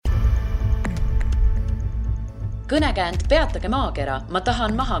Kõnekäänd Peatage maakera, ma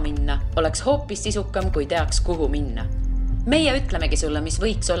tahan maha minna, oleks hoopis sisukam, kui teaks, kuhu minna. Meie ütlemegi sulle, mis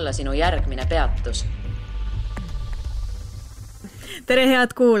võiks olla sinu järgmine peatus. Tere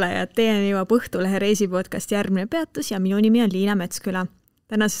head kuulajad, teieni jõuab Õhtulehe reisipodcast Järgmine peatus ja minu nimi on Liina Metsküla.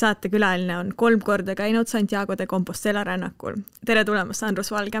 Tänase saate külaline on 3 korda käinud Santiago de Compostela rännakul. Tere tulemast,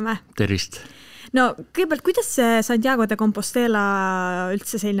 Andrus Valgemäe. Tervist. No, kõigepealt, kuidas see Santiago de Compostela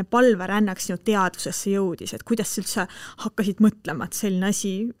üldse selline palverännak sinu teadvusesse jõudis? Et kuidas üldse hakkasid mõtlema, et selline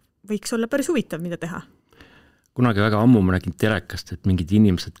asi võiks olla päris huvitav, mida teha? Kunagi väga ammu ma nägin telekast, et mingid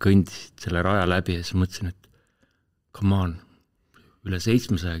inimesed kõndisid selle raja läbi ja siis mõtlesin, et come on, üle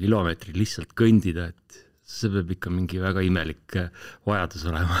 700 kilomeetri lihtsalt kõndida, et see peab ikka mingi väga imelik vajadus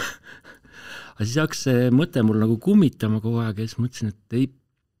olema. Aga siis hakkas see mõte mul nagu kummitama kogu aeg ja siis mõtlesin, et ei,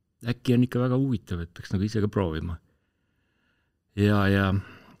 äkki on ikka väga huvitav, et peaks nagu ise ka proovima. Ja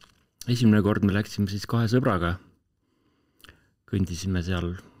esimene kord me läksime siis 2 sõbraga. Kõndisime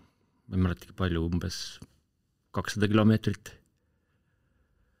seal, ma ei mäletagi palju, umbes 200 kilomeetrit.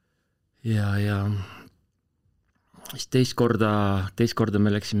 Ja siis teist korda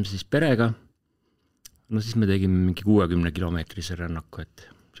me läksime siis perega. No siis me tegime mingi 60 kilomeetrise rännaku, et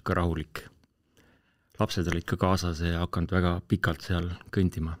siuke rahulik. Lapsed olid ka kaasas ja hakanud väga pikalt seal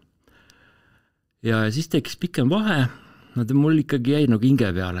kõndima. Ja siis tekkis pikem vahe. No mul ikkagi jäi nagu hinge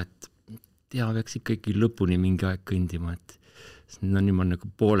peale, et peaks ikkagi lõpuni mingi aeg kõndima, et niimoodi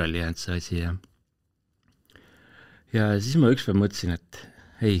nagu pooleli jäänud see asi. Ja siis ma ükspäev mõtlesin, et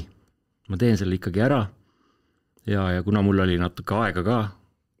ei, ma teen selle ikkagi ära. Ja kuna mul oli natuke aega ka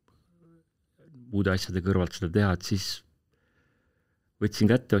muude asjade kõrvalt seda teha, et siis võtsin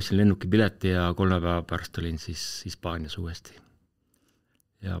kätte, ostsin lennukipileti ja 3 päeva pärast olin siis Hispaanias uuesti.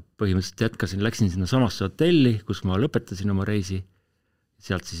 Ja põhimõtteliselt läksin sinna samasse hotelli, kus ma lõpetasin oma reisi,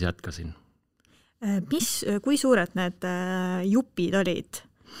 sealt siis jätkasin. Kui suured need jupid olid?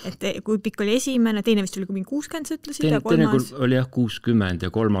 Et kui pikk oli esimene, teine vist oli mingi 60, sa ütlesid, ja kolmas? Teine oli 60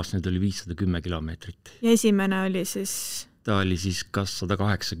 ja kolmas nüüd oli 510 kilomeetrit. Ja esimene oli siis? Ta oli siis kas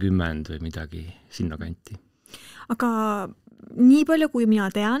 180 või midagi sinna kanti. Aga nii palju, kui mina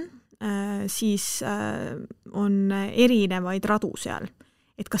tean, siis on erinevaid radu seal.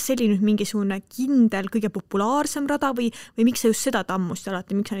 Et kas see oli nüüd mingisugune kindel, kõige populaarsem rada või miks sa just seda tammust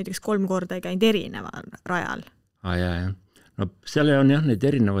alati, miks sa näiteks 3 korda ei käinud erineval rajal? Jah. No seal on jah neid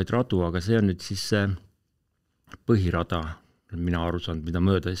erinevaid radu, aga see on nüüd siis põhirada, mina aru saanud, mida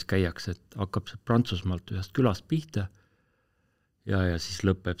mööda siis käiakse, et hakkab see Prantsusmaalt ühest külast pihta ja siis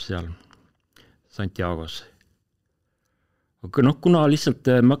lõpeb seal Santiagos. Aga kuna lihtsalt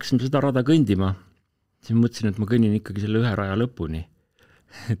me hakkasime seda rada kõndima, siis mõtlesin, et ma kõnnin ikkagi selle ühe raja lõpuni.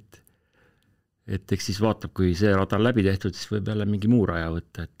 Et eks siis vaatab, kui see rada on läbi tehtud, siis võib jälle mingi muu raja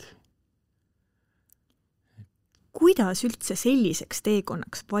võtta, et kuidas üldse selliseks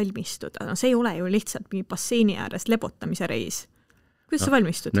teekonnaks valmistuda? No see ei ole ju lihtsalt mingi basseini ääres lebotamise reis. Kuidas sa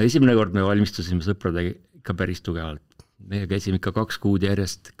valmistud? No esimene kord me valmistusime sõpradega ikka päris tugevalt. Me käisime ikka 2 kuud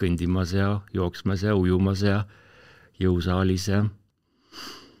järjest kõndimas ja jooksmas ja ujumas ja jõusaalis ja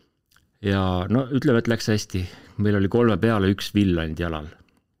no ütleme, et läks hästi. Meil oli 3 peale 1 vill ainult jalal.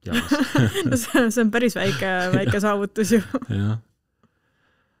 No see on päris väike saavutus ju. Jah.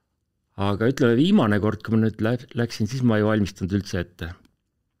 Aga ütleme, viimane kord, kui ma nüüd läksin, siis ma ei valmistanud üldse ette.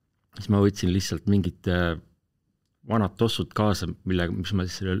 Siis ma võtsin lihtsalt mingid vanad tossud kaasa, mis ma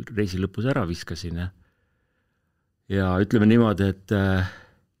siis reisi lõpus ära viskasin. Ja ütleme niimoodi, et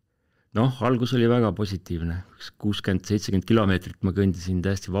algus oli väga positiivne. 60-70 kilomeetrit ma kõndisin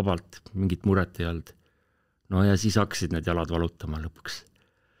täiesti vabalt, mingit muret ei olnud. No ja siis hakkasid need jalad valutama lõpuks.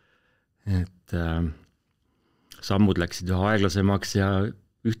 Et sammud läksid ühe aeglasemaks ja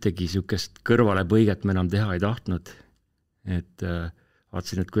ühtegi siukest kõrvale põiget me enam teha ei tahtnud. Et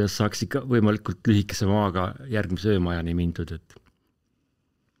vaatasin, et kuidas saaks ikka võimalikult lühikese maaga järgmise öömajani mindud.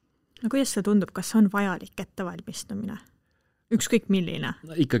 No kuidas see tundub, kas on vajalik ettevalmistamine? Ükskõik milline?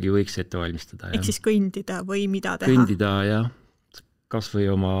 No, ikkagi võiks ettevalmistada. Ehk siis kõndida või mida teha? Kõndida ja kas või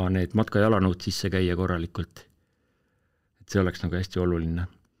oma need matkajalanõud sisse käia korralikult. Et see oleks nagu hästi oluline.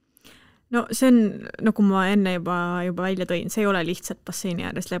 No see on, nagu ma enne juba välja tõin, see ei ole lihtsalt basseini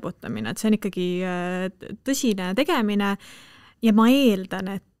ääres lebotamine, et see on ikkagi tõsine tegemine ja ma eeldan,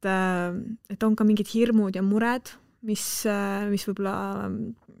 et on ka mingid hirmud ja mured, mis võib-olla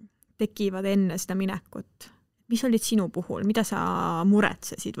tekivad enne seda minekut. Mis olid sinu puhul? Mida sa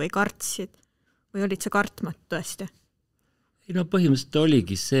muretsesid või kartsid? Või olid sa kartmatu tõesti? No põhimõtteliselt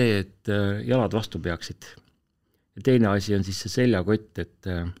oligi see, et jalad vastu peaksid. Ja teine asi on siis see seljakott, et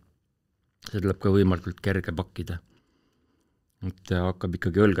see tuleb ka võimalikult kerge pakkida. Et hakkab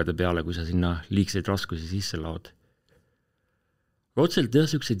ikkagi õlgade peale, kui sa sinna liigseid raskusi sisse laod. Otselt jah,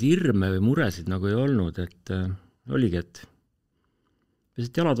 siukseid hirme või muresid nagu ei olnud, et oligi, et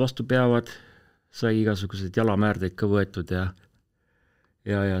peasid jalad vastu peavad, sai igasuguseid jalamäärdeid ka võetud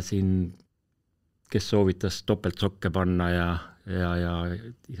ja siin, kes soovitas topeltsokke panna ja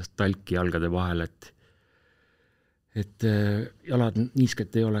igast talki jalgade vahel, et jalad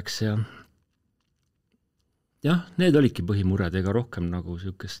niisked ei oleks ja jah, need olidki põhimured, ega rohkem nagu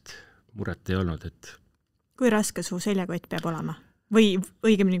siukest muret ei olnud, et kui raske su seljakott peab olema? Või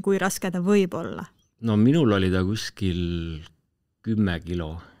õigemini, kui raske ta võib olla? No minul oli ta kuskil 10 kilo.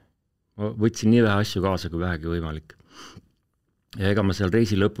 Ma võtsin nii vähe asju kaasa, kui vähegi võimalik. Ja ega ma seal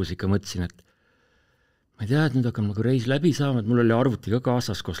reisi lõpus ikka mõtlesin, et ma ei tea, et nüüd hakkam nagu reis läbi saama, et mul oli arvuti ka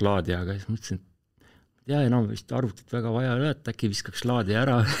kaasas koos laadijaga, ja siis mõtlesin, et ei tea, enam vist arvutit väga vaja üle, et äkki viskaks laadija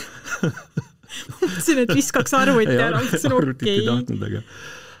ära. Mõtlesin, et viskaks arvuti ära, mõtlesin okei.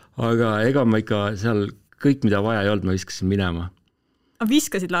 Aga ega ma ikka seal kõik, mida vaja ei olnud, ma viskasin minema. Aga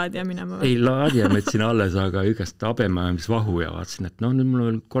viskasid laadija minema? Ei, laadija mõtlesin alles, aga ükast habema mis vahu ja vaatasin, et nüüd mul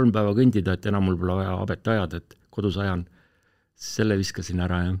on 3 päeva kõndida, et enam mul pole vaja habet ajada, et kodus ajan. Selle viskasin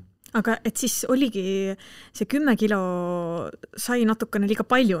ära, jah. Aga et siis oligi see 10 kilo sai natukene liiga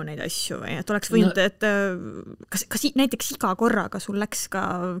palju neid asju või et oleks võinud, et kas näiteks iga korraga sul läks ka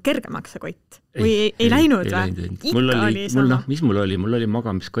kergemaks see kott? Või ei läinud või? Mul oli sama. Mis mul oli? Mul oli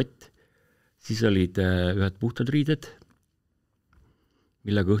magamiskott, siis olid ühed puhtad riided,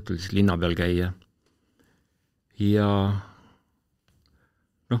 millega õhtul siis linna peal käia. Ja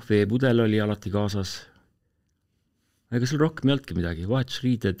veepudel oli alati kaasas. Ega seal rohkem ei olnudki midagi,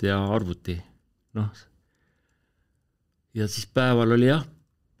 vahetusriided ja arvuti. Ja siis päeval oli jah,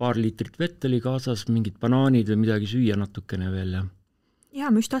 2 liitrit vett oli kaasas, mingid banaanid või midagi süüa natukene veel. Ja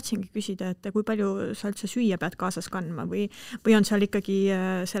ma just tahtsingi küsida, et kui palju sa üldse süüa pead kaasas kandma või on seal ikkagi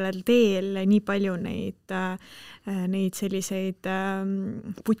sellel teel nii palju neid selliseid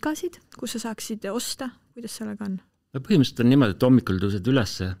putkasid, kus sa saaksid osta? Kuidas sellega on? Põhimõtteliselt on niimoodi, et hommikul tõused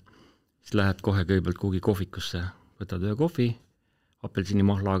ülesse, siis lähed kohe kõigepealt kuhugi kohvikusse, võtad ühe kohvi,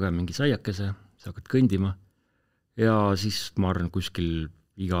 apelsinimahlaga mingi saiakese, sa hakkad kõndima ja siis ma arvan, kuskil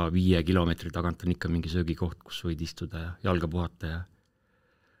iga 5 kilomeetri tagant on ikka mingi söögikoht, kus võid istuda ja jalga puhata ja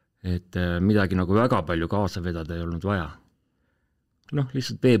et midagi nagu väga palju kaasa vedada ei olnud vaja.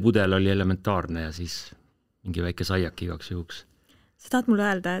 Lihtsalt veepudel oli elementaarne ja siis mingi väike saiak igaks juhuks. Sa tahad mulle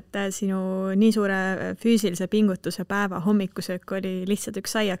öelda, et sinu nii suure füüsilise pingutuse päeva hommikusöök oli lihtsalt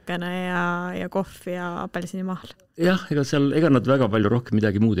üks saiakene ja kohv ja apelsinimahl? Jah, ega nad väga palju rohkem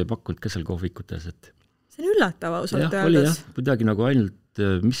midagi muud ei pakkunud ka seal kohvikutes. See on üllatav ausalt öeldes. Oli jah, kuidagi nagu ainult,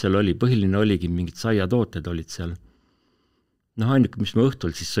 mis seal oli, põhiline oligi mingid saiatooted olid seal. Ainuke, mis me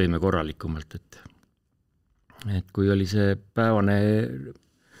õhtul siis sõime korralikumalt, et kui oli see päevane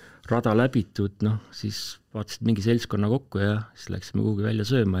rada läbitud, siis vaatasid mingi seltskonna kokku ja siis läksime kuhugi välja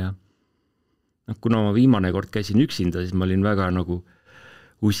sööma ja kuna ma viimane kord käisin üksinda, siis ma olin väga nagu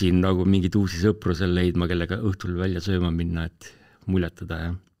usin nagu mingid uusi sõpru seal leidma, kellega õhtul välja sööma minna, et muljetada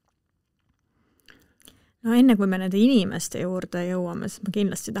ja. Enne kui me nende inimeste juurde jõuame, siis ma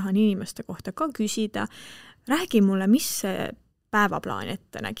kindlasti tahan inimeste kohta ka küsida. Räägi mulle, mis see päevaplaan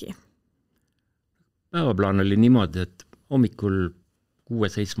ette nägi? Päevaplaan oli niimoodi, et hommikul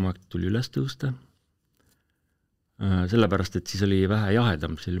 6-7 aeg tuli üles tõusta, sellepärast, et siis oli vähe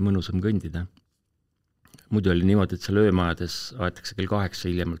jahedam, see oli mõnusam kõndida. Muidu oli niimoodi, et seal öömajades aetakse kell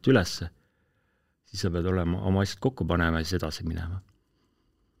 8 hiljemalt ülesse, siis sa pead olema oma asjad kokku panema ja siis edasi minema.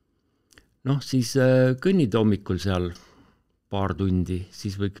 Siis kõnnid hommikul seal paar tundi,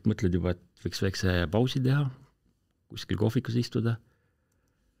 siis mõtled juba, et võiks väikse pausi teha, kuskil kohvikus istuda.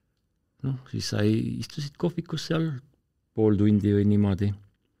 Siis sa istusid kohvikus seal pool tundi või niimoodi.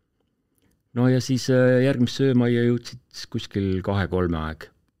 Ja siis järgmist söömaia jõudsid kuskil 2-3 aeg.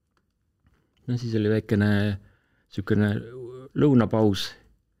 Siis oli väikene sükene lõunapaus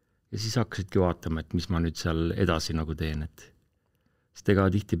ja siis hakkasidki vaatama, et mis ma nüüd seal edasi nagu teen. Sest ega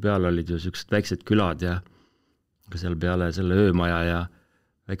tihti peal olid ju sellised väiksed külad ja seal peale selle öömaja ja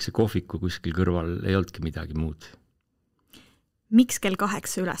väikse kohviku kuskil kõrval ei olnudki midagi muud. Miks kell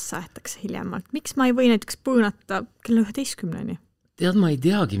 8 üles saetakse hiljemalt? Miks ma ei või näiteks põõnata kell 11-ni? Tead, ma ei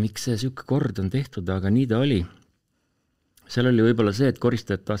teagi, miks see siuke kord on tehtud, aga nii ta oli. Seal oli võib-olla see, et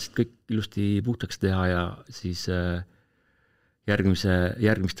koristajad tahtsid kõik ilusti puhtaks teha ja siis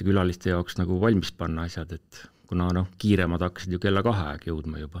järgmiste külaliste jaoks nagu valmis panna asjad, et kuna kiiremad hakkasid ju kella 2 aeg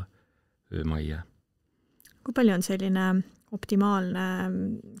jõudma juba öömajja. Kui palju on selline optimaalne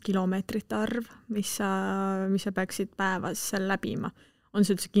kilomeetrite arv, mis sa peaksid päevas seal läbima? On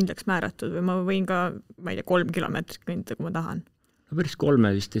see üldse kindlaks määratud või ma võin ka, 3 kilomeetrit kõndida, kui ma tahan? Päris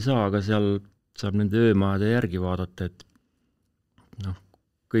 3 vist ei saa, aga seal saab nende öömajade järgi vaadata, et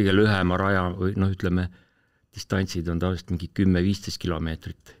kõige lühema raja või ütleme, distantsid on tavaliselt mingi 10-15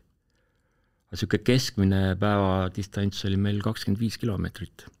 kilomeetrit. Aga siuke keskmine päeva distants oli meil 25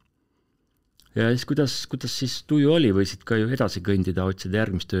 kilomeetrit. Ja siis kuidas siis tuju oli, võisid ka ju edasi kõndida, otsida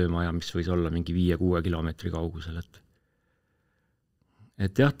järgmist öömaja, mis võis olla mingi 5-6 kilomeetri kaugusel.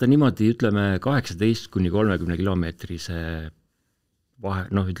 Et jah, ta niimoodi ütleme 18-30 kilomeetrise vahe,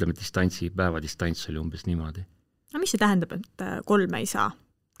 ütleme distantsi, päevadistants oli umbes niimoodi. No mis see tähendab, et 3 ei saa?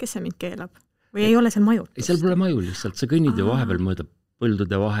 Kes see mind keelab? Või ei ole seal majutust? Ei, seal pole maju lihtsalt, sa kõnnid ju vahepeal mööda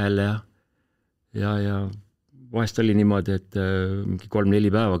põldude vahel ja vahest oli niimoodi, et mingi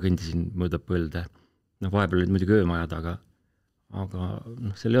 3-4 päeva kõndisin mööda põlde. Vahepeal olid muidugi öömajad, aga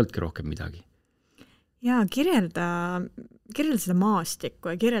seal ei olnudki rohkem midagi. Ja kirjelda seda maastikku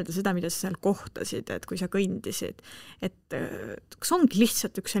ja kirjelda seda, mida sa seal kohtasid, et kui sa kõndisid, et kas ongi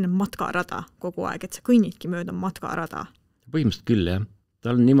lihtsalt üks selline matkarada kogu aeg, et sa kõnnidki mööda matkarada? Põhimõtteliselt küll, jah.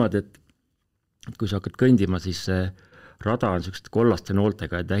 Ta on niimoodi, et kui sa hakkad kõndima, siis see rada on sellised kollaste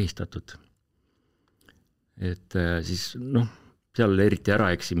nooltega tähistatud. Et siis, seal eriti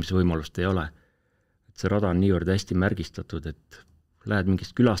äraeksimise võimalust ei ole. Et see rada on niivõrd hästi märgistatud, et lähed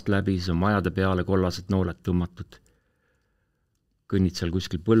mingist külast läbi, siis on majade peale kollased nooled tõmmatud. Kõnnid seal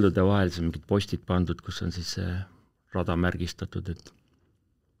kuskil põldude vahel, siis on mingid postid pandud, kus on siis see rada märgistatud.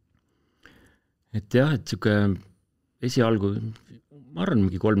 Et jah, et siuke esialgu, ma arvan,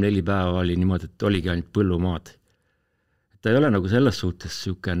 mingi 3-4 päeva oli niimoodi, et oligi ainult põllumaad. Et ta ei ole nagu selles suhtes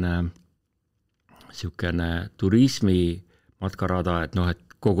siukene turismi matkarada, et et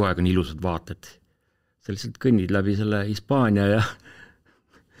kogu aeg on ilusad vaated. Sa lihtsalt kõnnid läbi selle Hispaania ja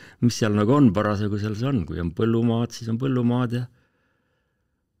mis seal nagu on parasjagu seal see on. Kui on põllumaad, siis on põllumaad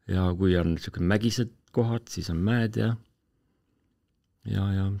ja kui on siuke mägised kohad, siis on mäed ja.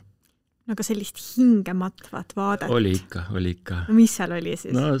 Aga sellist hingematvat vaadet? Oli ikka. Mis seal oli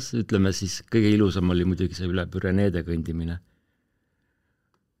siis? Ütleme siis, kõige ilusam oli muidugi see üle Püreneede kõndimine.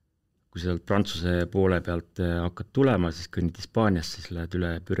 Kui sealt Prantsuse poole pealt hakkad tulema, siis kõnnid Hispaaniast, siis lähed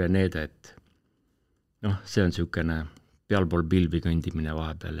üle Püreneede, et see on siukene pealpool pilvi kõndimine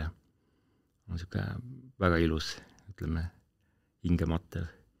vahepeal ja on siuke väga ilus, ütleme, hingematev.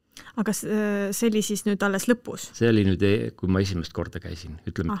 Aga see oli siis nüüd alles lõpus? See oli nüüd, kui ma esimest korda käisin,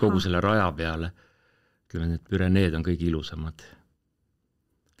 ütleme, kogu selle raja peale, ütleme, need Püreneed on kõige ilusamad.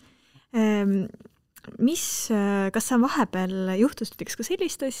 Kas sa vahepeal juhtustiks ka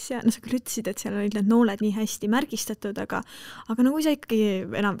sellist asja, sa küll ütlesid, et seal olid need nooled nii hästi märgistatud, aga kui sa ikkagi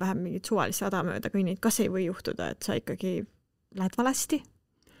enam-vähem mingit suvalist rada mööda kõnnid, kas ei või juhtuda, et sa ikkagi lähed valesti?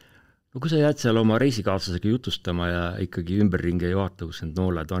 Kui sa jääd seal oma reisikaaslasega jutustama ja ikkagi ümberringi ei vaata, kus need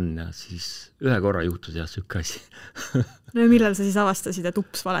nooled on ja siis ühe korra juhtus siuke asi. No ja millal sa siis avastasid, et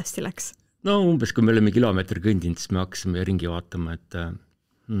ups valesti läks? Umbes kui me olime kilomeetri kõndinud, siis me hakkasime ringi vaatama, et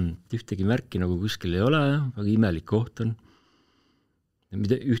ühtegi märki nagu kuskil ei ole, väga imelik koht on.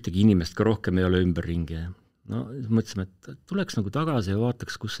 Ühtegi inimest ka rohkem ei ole ümberringi. Mõtlesime, et tuleks nagu tagasi ja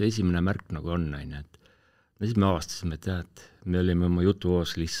vaataks, kus see esimene märk nagu on. Siis me avastasime, et me olime oma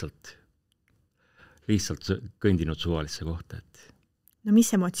jutuvoos lihtsalt kõndinud suvalisse kohta. No mis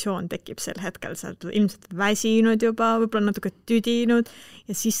emotsioon tekib sel hetkel? Sa oled ilmselt väsinud juba, võib-olla natuke tüdinud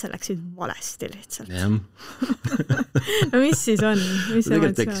ja siis sa läksid valesti lihtsalt. Jah. No mis siis on?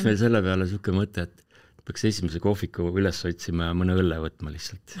 Tegelikult tekkis meil selle peale siuke mõte, et peaks esimese kohviku üles otsima ja mõne õlle võtma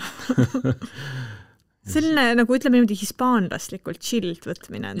lihtsalt. Selline, nagu ütleme niimoodi hispaanlaslikult chillt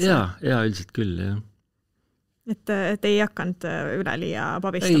võtmine. Ja üldiselt küll, jah. Et ei hakanud üleliia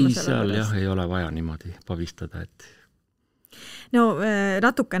pabistama? Ei, seal jah, ei ole vaja niimoodi pabistada, et No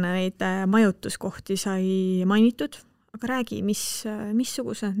natukene neid majutuskohti sai mainitud, aga räägi,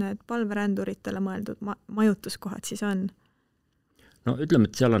 missugused need palveränduritele mõeldud majutuskohad siis on? No ütleme,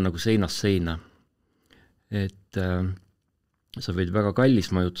 et seal on nagu seinast seina. Et sa võid väga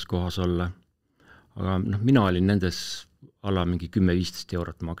kallis majutuskohas olla, aga mina olin nendes ala mingi 10-15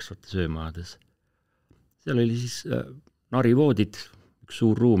 eurot maksvates öömajades. Seal oli siis narivoodid, üks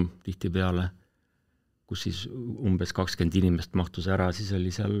suur ruum tihti peale, kus siis umbes 20 inimest mahtus ära, siis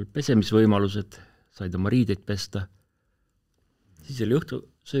oli seal pesemisvõimalused, said oma riideid pesta, siis oli õhtu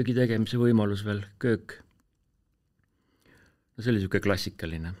söögi tegemise võimalus veel, köök. No see oli siuke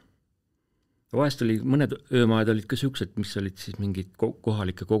klassikaline. Vahest oli, mõned öömajad olid ka siuksed, mis olid siis mingid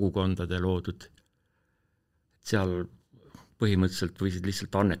kohalike kogukondade loodud. Seal põhimõtteliselt võisid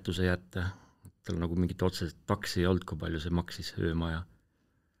lihtsalt annetuse jätta, tal nagu mingit otsesed taksi ei olnud, kui palju see maksis öömaja.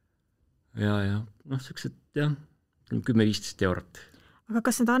 Ja siuksed, 10-15 eurot. Aga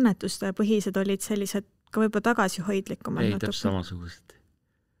kas need annetuste põhised olid sellised ka võib-olla tagasihoidlikumad? Ei, täpselt samasugused.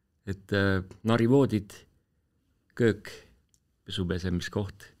 Et narivoodid, köök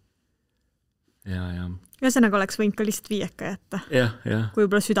pesemiskoht. Ja. Ühesõnaga oleks võinud ka lihtsalt 5 jätta. Ja. Kui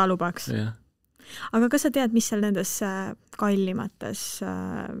võib-olla süda lubaks. Ja. Aga kas sa tead, mis seal nendes kallimates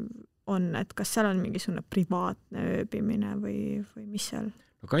on, et kas seal on mingisugune privaatne ööbimine või mis seal?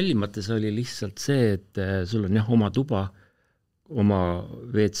 No kallimates oli lihtsalt see, et sul on oma tuba, oma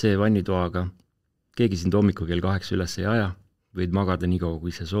WC vannitoaga, keegi sind hommikul kell 8 üles ei aja, võid magada nii kaua,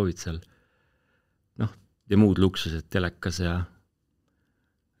 kui sa soovid seal. Ja muud luksused, telekas ja.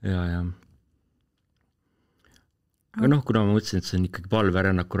 Aga kuna ma mõtlesin, et see on ikkagi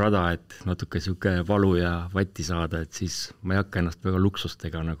palverännaku rada, et natuke siuke valu ja vatti saada, et siis ma ei hakka ennast väga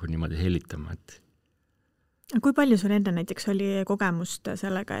luksustega nagu niimoodi hellitama. Kui palju sul enne näiteks oli kogemust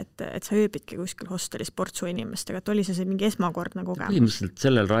sellega, et sa ööbidki kuskil hostelis portsu inimestega, et oli see mingi esmakordne kogemus? Põhimõtteliselt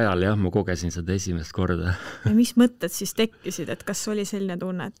sellel rajal jah, ma kogesin seda esimest korda. Ja mis mõtted siis tekkisid, et kas oli selline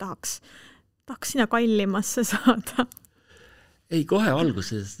tunne, et tahaks sinna kallimasse saada? Ei, kohe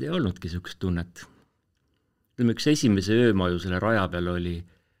alguses ei olnudki siukest tunnet. Üks esimese öömaju selle raja peal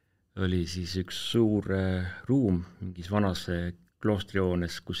oli siis üks suur ruum mingis vanas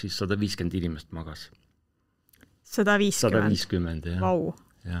kloostrihoones, kus siis 150 inimest magas. 150, jah. Vau.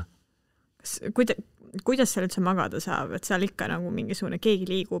 Ja. Kuidas seal üldse magada saab? Et seal ikka nagu mingisugune keegi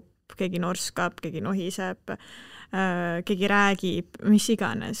liigub, keegi norskab, keegi nohiseb, keegi räägib, mis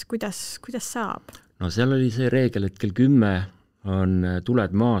iganes. Kuidas saab? No seal oli see reegel, et kell 10 on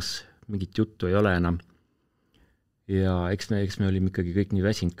tuled maas, mingit juttu ei ole enam. Ja eks me olime ikkagi kõik nii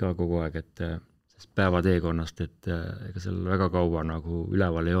väsinud ka kogu aeg, et sest päevateekonnast, et ega seal väga kaua nagu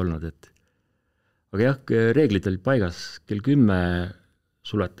üleval ei olnud, et aga jah, reeglid olid paigas, kell 10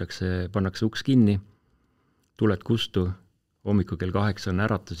 suletakse, pannakse uks kinni, tuled kustu, hommikul kell 8 on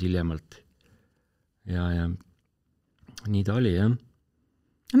äratus hiljemalt ja nii ta oli, jah.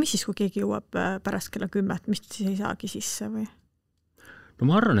 No mis siis, kui keegi jõuab pärast kella 10, mis siis ei saagi sisse või?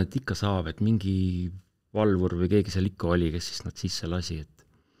 No ma arvan, et ikka saab, et mingi valvur või keegi seal ikka oli, kes siis nad sisse lasi, et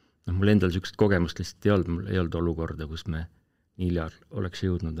mul endal sükest kogemust lihtsalt ei olnud, mul ei olnud olukorda, kus me nii hilja oleks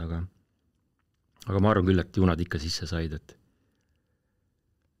jõudnud, aga ma arvan küll, et junad ikka sisse said, et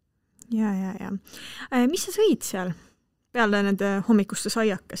Ja. Mis sa sõid seal peale nende hommikuste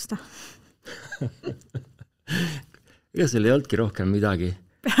saiakest? Ega seal ei olnudki rohkem midagi.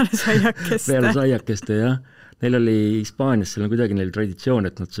 Peale saiakest, jah. Neil oli Hispaanias, seal on kuidagi neil traditsioon,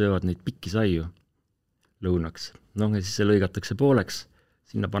 et nad söövad neid pikki saiu lõunaks. Ja siis see lõigatakse pooleks,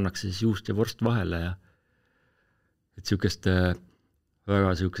 sinna pannakse siis juust ja vorst vahele ja et siukest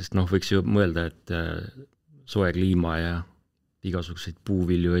väga siukest, võiks ju mõelda, et soe kliima ja igasuguseid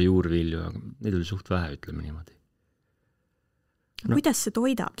puuvilju ja juurvilju, aga neid oli suht vähe, ütleme niimoodi. Kuidas see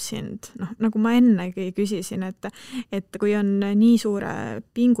toidab sind? Nagu ma ennegi küsisin, et kui on nii suure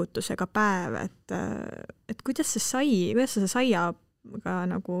pingutusega päev, et kuidas sa saiaga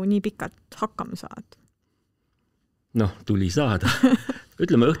nagu nii pikalt hakkama saad? Tuli saada.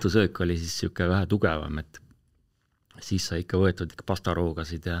 Ütleme, õhtusöök oli siis siuke vähe tugevam, et siis sa ikka võetud ikka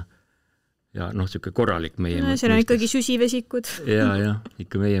pastaroogasid ja siuke korralik meie mõistes. See on ikkagi süsivesikud. Ja,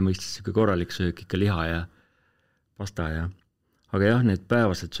 ikka meie mõistes siuke korralik söök, ikka liha ja pasta ja aga jah, need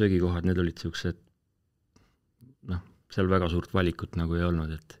päevased söögikohad, need olid siuksed, seal väga suurt valikut nagu ei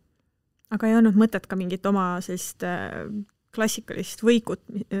olnud, et aga ei olnud mõtet ka mingit oma sellist klassikalist võikut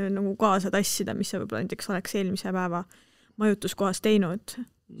nagu kaasa tassida, mis sa võib-olla näiteks oleks eelmise päeva majutuskohas teinud.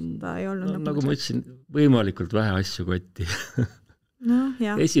 Ta ei olnud nagu ma ütlesin, võimalikult vähe asju kotti.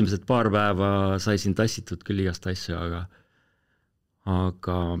 Esimesed paar päeva sai siin tassitud küll igast asju,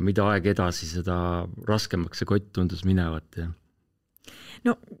 aga mida aeg edasi, seda raskemaks see kott tundus minevat.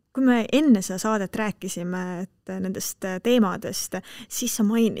 Kui me enne seda saadet rääkisime nendest teemadest, siis sa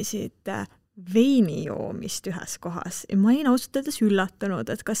mainisid veini joomist ühes kohas ja ma olin ausalt öeldes üllatunud,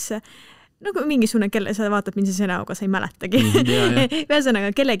 et kas nagu mingisugune, kelle sa vaatad mind see näoga, sa ei mäletagi.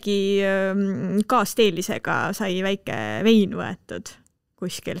 Ühesõnaga, kellegi kaasteelisega sai väike vein võetud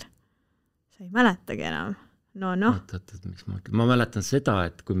kuskil. Sa ei mäletagi enam. Ma mäletan seda,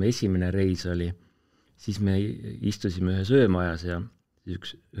 et kui me esimene reis oli, siis me istusime ühes öömajas ja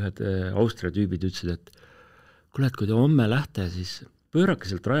ühed Austria tüübid ütlesid, et kuule, et kui te homme lähte, siis pöörake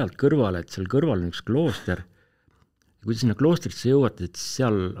sealt rajalt kõrvale, et seal kõrval on üks klooster. Ja kui te sinna kloostrisse jõuate, et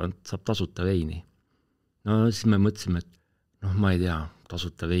seal saab tasuta veini. Siis me mõtlesime, et ma ei tea,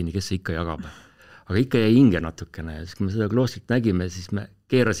 tasuta veini, kes see ikka jagab. Aga ikka jäi hinge natukene ja siis kui me seda kloostrit nägime, siis me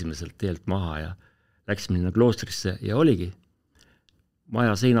keerasime sealt teelt maha ja läksime sinna kloostrisse ja oligi.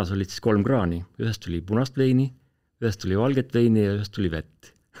 Maja seinas olid siis 3 kraani, ühest tuli punast veini, ühest tuli valget veini ja ühest tuli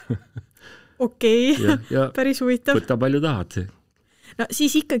vett. Okei, päris huvitav. Võtta palju tahad. No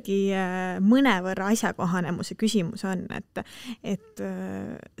siis ikkagi mõnevõrra asjakohane mu see küsimus on, et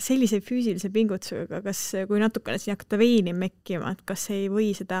sellise füüsilise pingutusega, kas kui natukene siin hakata veini mekkima, et kas ei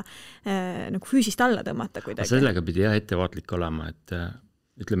või seda nagu füüsist alla tõmmata kuidagi? Sellega pidi ettevaatlik olema, et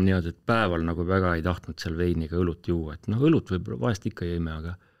ütleme niimoodi, et päeval nagu väga ei tahtnud seal veiniga õlut juua, et õlut võib vahest ikka jõime,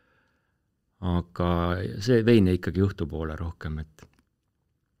 aga see vein jäi ikkagi juhtu poole rohkem, et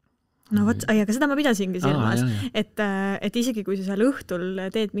no vot, aga seda ma pidasingi silmas, et isegi kui sa seal õhtul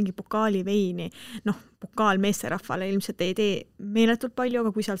teed mingi pokaali veini, pokaal meesterahvale ilmselt ei tee meeletult palju,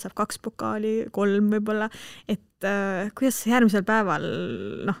 aga kui seal saab 2 pokaali, 3 võib-olla, et kuidas järgmisel päeval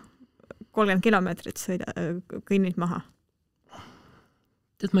 30 kilomeetrit kõnnid maha?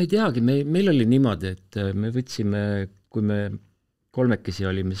 Tead, ma ei teagi, meil oli niimoodi, et me võtsime, kui me 3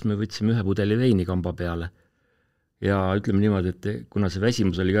 olime, siis me võtsime 1 pudeli veini kamba peale. Ja ütleme niimoodi, et kuna see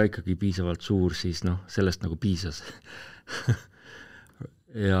väsimus oli ka ikkagi piisavalt suur, siis sellest nagu piisas.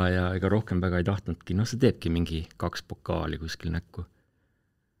 ja ega rohkem väga ei tahtnudki, see teebki mingi 2 pokaali kuskil näkku.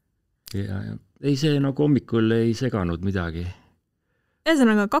 Ja ei, see nagu hommikul ei seganud midagi.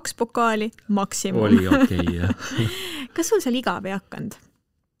 Ühesõnaga 2 pokaali maksimum. Oli okei, jah. Kas sul seal igav ei hakanud?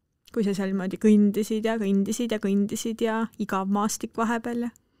 Kui sa seal niimoodi kõndisid ja igav maastik vahepeal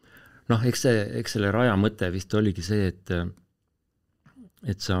ja? Eks selle raja mõte vist oligi see,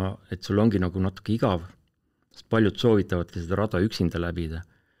 et sul ongi nagu natuke igav, sest paljud soovitavadki seda rada üksinda läbida,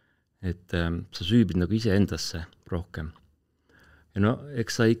 et sa süübid nagu ise endasse rohkem. Ja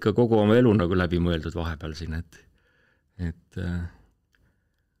eks sa ikka kogu oma elu nagu läbi mõeldud vahepeal siin, et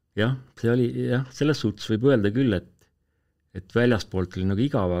jah, see oli, selles suhtes võib öelda küll, et väljaspoolt oli nagu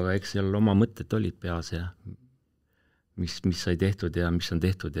igav, aga eks seal oma mõtted olid peas ja mis sai tehtud ja mis on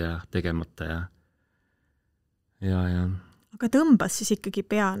tehtud ja tegemata ja. Aga tõmbas siis ikkagi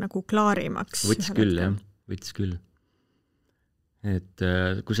pea nagu klaarimaks? Võttis küll. Et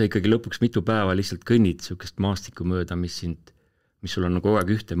kui sa ikkagi lõpuks mitu päeva lihtsalt kõnnid sihukest maastiku mööda, mis sul on kogu aeg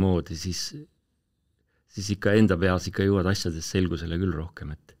ühte moodi, siis ikka enda peas ikka jõuad asjadest selgusele küll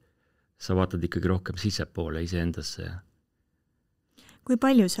rohkem, et sa vaatad ikkagi rohkem sissepoole iseendasse. Kui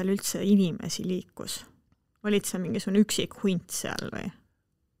palju seal üldse inimesi liikus? Olid sa mingisugune üksik hunt seal või?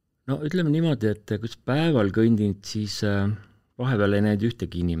 No ütleme niimoodi, et kui päeval kõndid, siis vahepeal ei näinud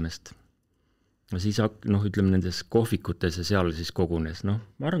ühtegi inimest. Ja siis ütleme nendes kohvikutes ja seal siis kogunes. Ma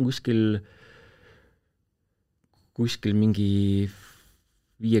arvan kuskil mingi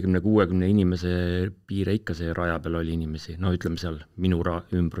 50-60 inimese piire ikka see raja peal oli inimesi. Ütleme seal minu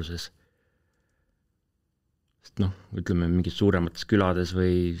ümbruses. Sest ütleme mingis suuremates külades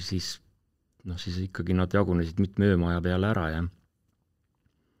või siis ikkagi nad jagunesid mitme öömaja peale ära ja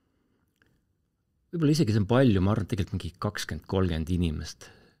võib-olla isegi see on palju, ma arvan, tegelikult mingi 20-30 inimest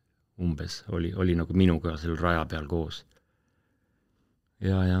umbes oli nagu minuga seal raja peal koos.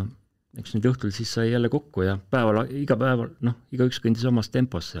 Ja eks nüüd õhtul siis sai jälle kokku ja iga päeval, igaüks kõndis omas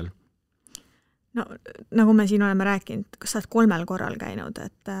tempos seal. No nagu me siin oleme rääkinud, kas sa oled 3 korral käinud,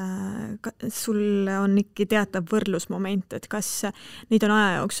 et sul on ikka teatav võrdlusmoment, et kas neid on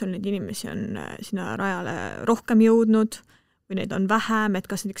aja jooksul, neid inimesi on sinna rajale rohkem jõudnud või neid on vähem, et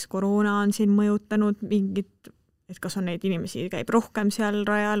kas näiteks koroona on siin mõjutanud mingit, et kas on neid inimesi käib rohkem seal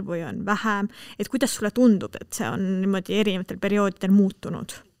rajal või on vähem, et kuidas sulle tundub, et see on niimoodi erinevatel perioodidel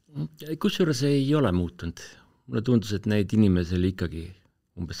muutunud? Kusjuures ei ole muutunud. Mulle tundus, et neid inimesi oli ikkagi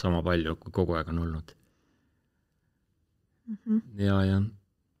umbes sama palju, kui kogu aeg on olnud. Ja.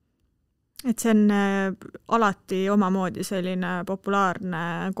 Et see on alati omamoodi selline populaarne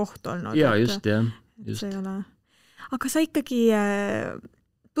koht olnud. Ja, just. See ei ole. Aga sa ikkagi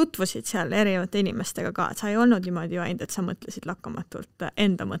tutvusid seal erinevate inimestega ka, et sa ei olnud niimoodi ainult, et sa mõtlesid lakkamatult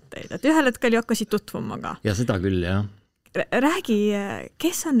enda mõtteid, et ühel hetkel hakkasid tutvuma ka. Ja seda küll, jah. Räägi,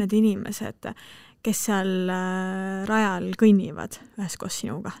 kes on need inimesed, kes seal rajal kõnnivad üheskoos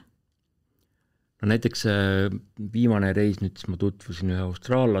sinuga? Näiteks viimane reis nüüd siis ma tutvusin ühe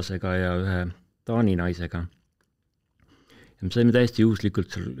austraallasega ja ühe taani naisega. Ja me saime täiesti juhuslikult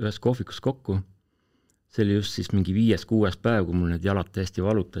seal ühes kohvikus kokku. See oli just siis mingi 5-6 päev, kui mul need jalad täiesti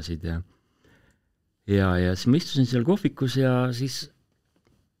valutasid ja siis ma istusin seal kohvikus ja siis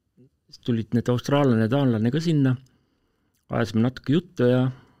tulid need austraallane ja taanlane ka sinna. Ajasime natuke juttu ja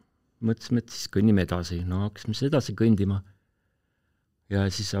mõtlesime, et siis kõnnime edasi. Hakkasime edasi kõndima. Ja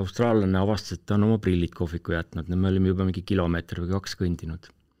siis austraallane avastas, et ta on oma prillid kohviku jätnud. Me olime juba mingi kilomeeter või 2 kõndinud.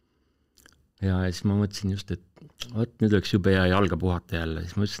 Ja siis ma mõtlesin just, et nüüd oleks jube hea jalga puhata jälle.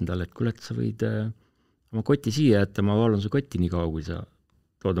 Siis ma ütlesin talle, et kuule, et sa võid oma koti siia jätta, ma valun su kotti nii kaua, kui sa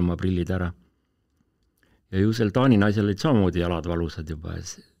tood oma prillid ära. Ja ju seal taani naisel olid samamoodi jalad valusad juba.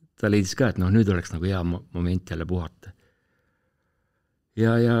 Ta leidis ka, et nüüd oleks nagu hea moment jälle puhata.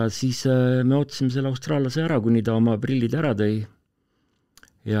 ja siis me ootasime selle austraallase ära, kuni ta oma prillid ära tõi.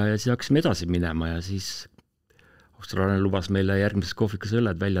 Ja siis hakkasime edasi minema ja siis austraallane lubas meile järgmises kohvikus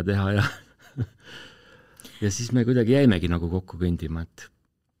õlled välja teha ja ja siis me kuidagi jäimegi nagu kokku kõndima, et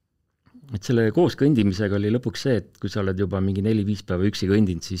selle koos kõndimisega oli lõpuks see, et kui sa oled juba mingi 4-5 päeva üksi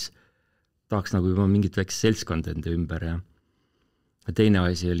kõndinud, siis tahaks nagu juba mingit väikest seltskond enda ümber ja teine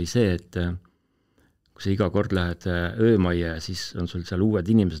asi oli see, et kui sa iga kord lähed öömajja ja siis on sul seal uued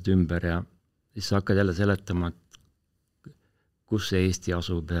inimesed ümber ja siis sa hakkad jälle seletama, et kus see Eesti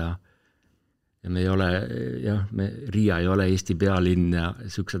asub ja me ei ole, Riia ei ole Eesti pealinn ja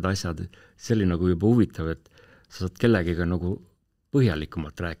siuksed asjad. See oli nagu juba huvitav, et sa saad kellegiga nagu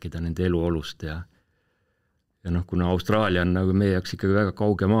põhjalikumalt rääkida nende eluolust ja kuna Austraalia on nagu meie jaoks ikkagi väga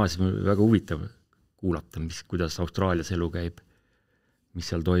kauge maa, siis on väga huvitav kuulata, kuidas Austraalias elu käib, mis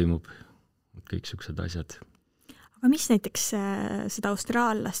seal toimub, kõik siuksed asjad. Aga mis näiteks seda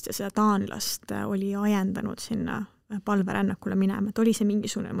austraallast ja seda taanlast oli ajendanud sinna palverännakule minema, et oli see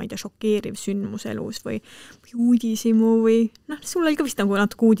mingisugune, ma ei tea, šokeeriv sündmus elus või uudisimu või sul oli ka vist nagu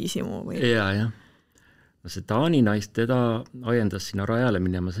natuke uudisimu või? Ja. No see Taani naist, teda ajendas sinna rajale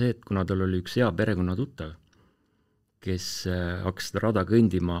minema see, et kuna tal oli üks hea perekonna tuttav, kes hakkas seda rada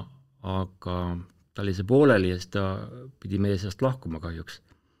kõndima, aga ta oli see pooleli ja siis ta pidi meie seast lahkuma kahjuks.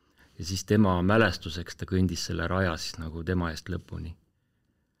 Ja siis tema mälestuseks ta kõndis selle raja siis nagu tema eest lõpuni.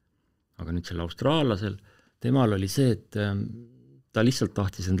 Aga nüüd selle austraallasel, temal oli see, et ta lihtsalt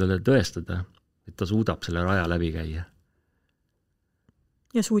tahtis endale tõestada, et ta suudab selle raja läbi käia.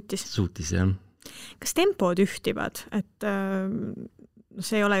 Ja suutis? Suutis, jah. Kas tempod ühtivad, et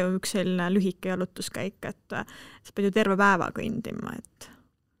see ei ole ju üks selline lühike jalutuskäik, et sa pead ju terve päeva kõndima, et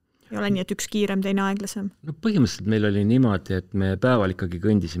ei ole nii, et üks kiirem, teine aeglasem? No põhimõtteliselt meil oli niimoodi, et me päeval ikkagi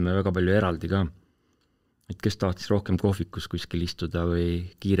kõndisime väga palju eraldi ka. Et kes tahtis rohkem kohvikus kuskil istuda või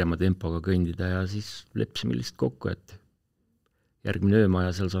kiirema tempoga kõndida ja siis lepsime lihtsalt kokku, et järgmine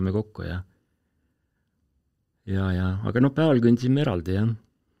öömaja seal saame kokku ja aga päeval kõndisime eraldi, jah.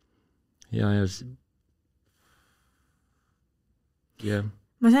 Ja.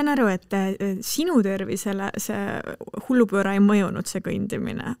 Ma saan aru, et sinu tervisele see hullupööra ei mõjunud see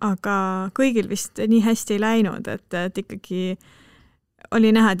kõndimine, aga kõigil vist nii hästi ei läinud, et ikkagi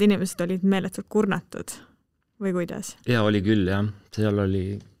oli näha, et inimesed olid meeletult kurnatud või kuidas? Ja oli küll, jah. Seal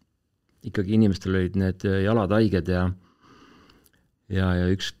oli ikkagi inimestel olid need jalad haiged ja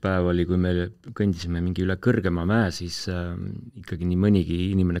üks päev oli, kui me kõndisime mingi üle kõrgema mäe, siis ikkagi nii mõnigi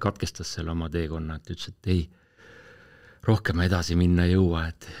inimene katkestas selle oma teekonna, et ütles, et ei, rohkem edasi minna ei jõua,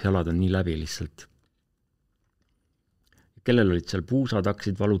 et jalad on nii läbi lihtsalt. Kellel olid seal puusad,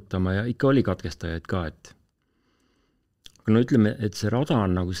 hakkasid valutama ja ikka oli katkestajaid ka, et ütleme, et see rada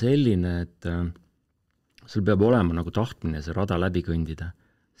on nagu selline, et sul peab olema nagu tahtmine see rada läbi kõndida,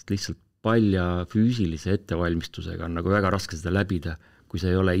 sest lihtsalt palja füüsilise ettevalmistusega on nagu väga raske seda läbida, kui sa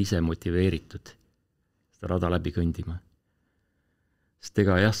ei ole ise motiveeritud seda rada läbi kõndima. Sest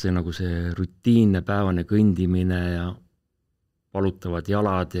ega jah, see nagu see rutiinne päevane kõndimine ja valutavad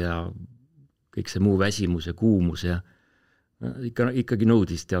jalad ja kõik see muu väsimus ja kuumus ja ikkagi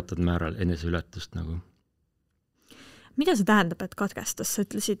nõudis teatud määral eneseületust nagu. Mida see tähendab, et katkestas? Sa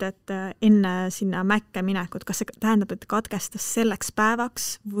ütlesid, et enne sinna Mäkke minekut, kas see tähendab, et katkestas selleks päevaks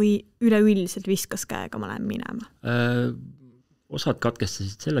või üleüldiselt viskas käega, ma lähen minema? Osad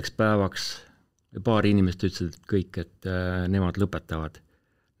katkestasid selleks päevaks ja paar inimest ütlesid kõik, et nemad lõpetavad.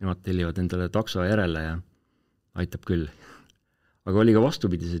 Nemad tellivad endale takso järele ja aitab küll. Aga oli ka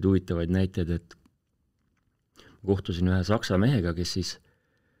vastupidiseid huvitavaid näiteid, et kohtusin ühe saksa mehega, kes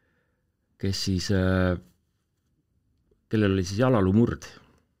kellel oli siis jalaluu murd.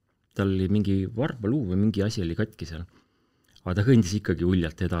 Tal oli mingi varbaluu või mingi asi oli katki seal. Aga ta kõndis ikkagi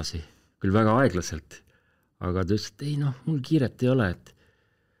uljalt edasi. Küll väga aeglaselt. Aga ta ütles, et ei mul kiiret ei ole,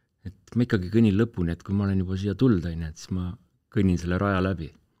 et ma ikkagi kõnnin lõpuni, et kui ma olen juba siia tulnud, et siis ma kõnnin selle raja läbi.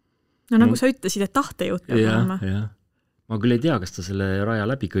 No nagu sa ütlesid, et tahtejõud peab olema. Ja. Ma küll ei tea, kas ta selle raja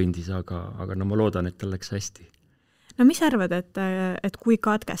läbi kõndis, aga ma loodan, et tal läks hästi. No mis arvad, et kui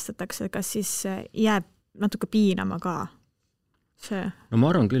katkestatakse, kas siis jääb natuke piinama ka? No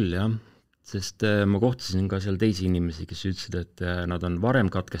ma arvan küll, jah. Sest ma kohtasin ka seal teisi inimesi, kes ütlesid, et nad on varem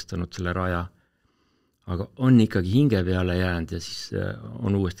katkestanud selle raja, aga on ikkagi hinge peale jäänud ja siis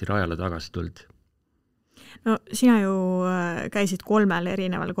on uuesti rajale tagasi tulnud. No sina ju käisid 3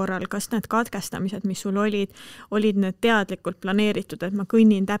 erineval korral. Kas need katkestamised, mis sul olid need teadlikult planeeritud, et ma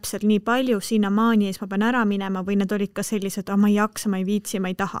kõnnin täpselt nii palju, sinna maani ja siis ma pean ära minema või need olid ka sellised, ma ei jaksa, ma ei viitsi, ma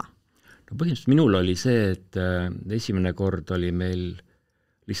ei taha? No põhimõtteliselt minul oli see, et esimene kord oli meil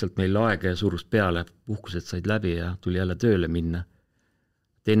aega ja surus peale, puhkused said läbi ja tuli jälle tööle minna.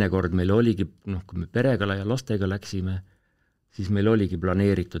 teinekord meil oligi, kui me perega ja lastega läksime, siis meil oligi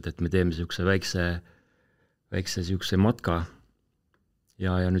planeeritud, et me teeme niisuguse väikse niisuguse matka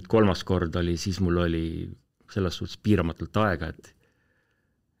ja nüüd 3. kord oli, siis mul oli selles suhtes piiramatult aega,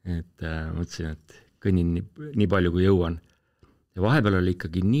 et mõtlesin, et kõnnin nii palju, kui jõuan. Ja vahepeal oli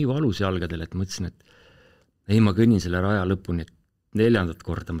ikkagi nii valus jalgadel, et mõtlesin, et ei, ma kõnnin selle raja lõpuni, et 4.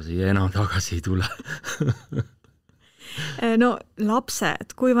 korda ma siia enam tagasi ei tule. No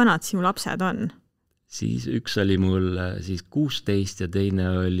lapsed, kui vanad sinu lapsed on? Siis üks oli mul siis 16 ja teine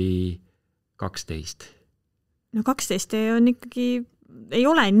oli 12. No 12 on ikkagi, ei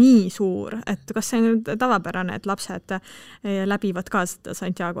ole nii suur, et kas see on tavapärane, et lapsed läbivad ka seda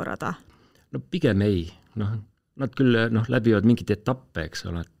Santiago rada? No pigem ei. Nad küll läbivad mingit etappe, eks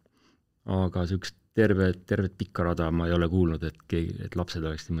ole, aga niisugust tervet pikka rada ma ei ole kuulnud, et lapsed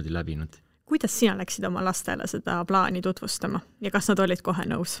oleks niimoodi läbinud. Kuidas sina läksid oma lastele seda plaani tutvustama ja kas nad olid kohe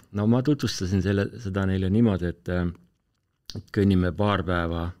nõus? No ma tutvustasin seda neile niimoodi, et kõnnime paar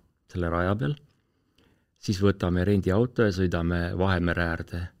päeva selle raja peal, siis võtame rendiauto ja sõidame Vahemere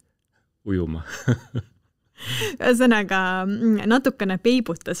äärde ujuma. Ühesõnaga, natukene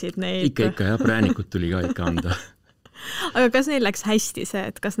peibutasid neid. Ikka jah, präänikut tuli ka ikka anda. Aga kas neil läks hästi see,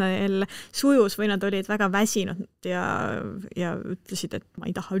 et kas neil sujus või nad olid väga väsinud ja ütlesid, et ma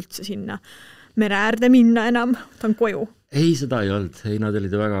ei taha üldse sinna mere äärde minna enam, ta on koju? Ei, seda ei olnud. Ei, nad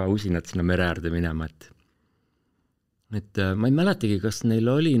olid väga usinad sinna mere äärde minema. Et ma ei mäletagi, kas neil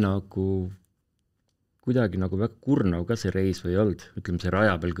oli nagu kuidagi nagu väga kurnav ka see reis või ei olnud, ütleme see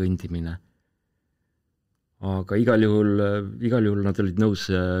raja peal kõndimine. Aga igal juhul nad olid nõus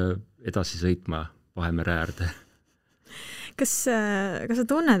edasi sõitma Vahemere äärde. Kas sa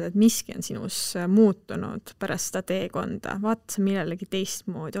tunned, et miski on sinus muutunud pärast seda teekonda? Vaata sa millelegi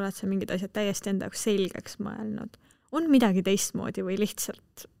teistmoodi, oled sa mingid asjad täiesti enda jaoks selgeks mõelnud? On midagi teistmoodi või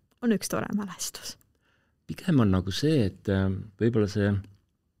lihtsalt on üks tore mälestus? Pigem on nagu see, et võib-olla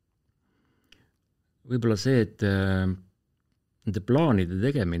see, et nende plaanide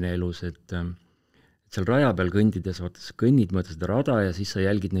tegemine elus, et seal raja peal kõndides, vaata, sa kõnnid mööda seda rada ja siis sa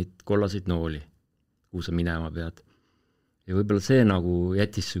jälgid neid kollaseid nooli, kuhu sa minema pead. Ja võib-olla see nagu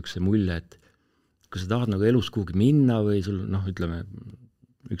jättis sükse mulje, et kui sa tahad nagu elus kuhugi minna või sul, ütleme,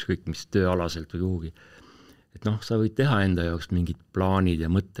 ükskõik mis tööalaselt või kuhugi, et sa võid teha enda jaoks mingid plaanid ja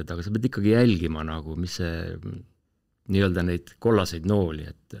mõtted, aga sa pead ikkagi jälgima nagu, mis see nii-öelda neid kollaseid nooli,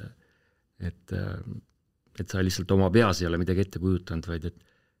 et sa lihtsalt oma peas ei ole midagi ette kujutanud, vaid et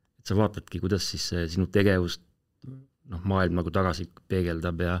sa vaatadki, kuidas siis sinu tegevust maailm nagu tagasi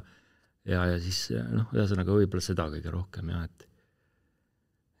peegeldab ja siis ühesõnaga võib-olla seda kõige rohkem,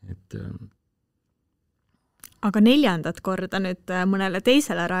 Aga 4. korda nüüd mõnele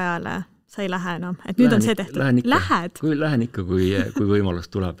teisele rajale sa ei lähe enam, et nüüd on see tehtud. Lähen ikka, kui võimalus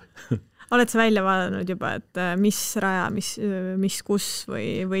tuleb. Oled sa välja vaadanud juba, et mis raja, mis kus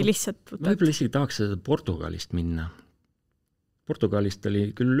või lihtsalt? Võib-olla isegi tahaks Portugalist minna. Portugalist oli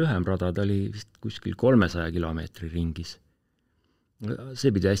küll lühem rada, ta oli vist kuskil 300 kilomeetri ringis. See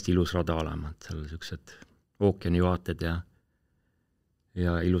pidi hästi ilus rada olema, et seal niisugused ookeanivaated ja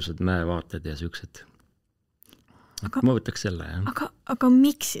ilusad mäevaated ja niisugused. Ma võtaks selle, jah. Aga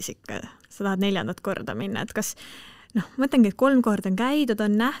miks siis ikka sa tahad 4. korda minna? Et kas, mõtlengi, et 3 korda on käidud,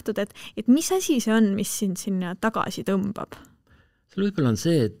 on nähtud, et mis asi see on, mis sind sinna tagasi tõmbab? Seal võib-olla on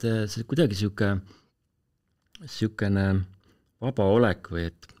see, et see kuidagi niisugune vaba olek või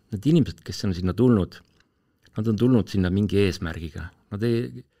et need inimesed, kes on sinna tulnud, nad on tulnud sinna mingi eesmärgiga. Nad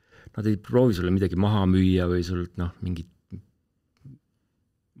ei proovi sulle midagi maha müüa või sult mingit,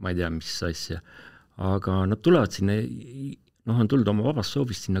 ma ei tea, mis asja. Aga nad tulevad sinna, on tulnud oma vabast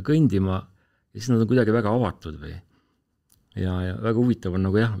soovist sinna kõndima ja siis nad on kuidagi väga avatud või. Ja väga huvitav on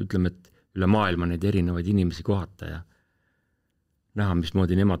nagu ütleme, et üle maailma neid erinevaid inimesi kohata ja näha,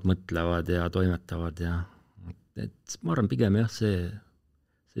 mismoodi nemad mõtlevad ja toimetavad ja et ma arvan pigem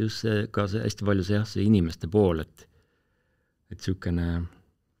just ka see hästi palju see inimeste pool, et niisugune,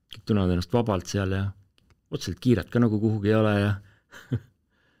 kõik tunnevad ennast vabalt seal ja otseselt kiiret ka nagu kuhugi ei ole ja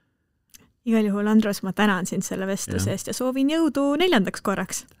Igal juhul, Andrus, ma tänan sind selle vestluse eest ja soovin jõudu 4.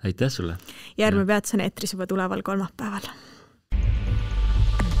 korraks. Aitäh sulle! Järve Peats on eetris juba tuleval kolmapäeval.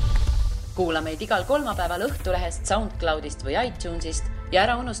 Kuula meid igal kolmapäeval Õhtulehest, SoundCloudist või iTunesist ja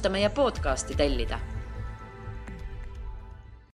ära unusta meie podcasti tellida.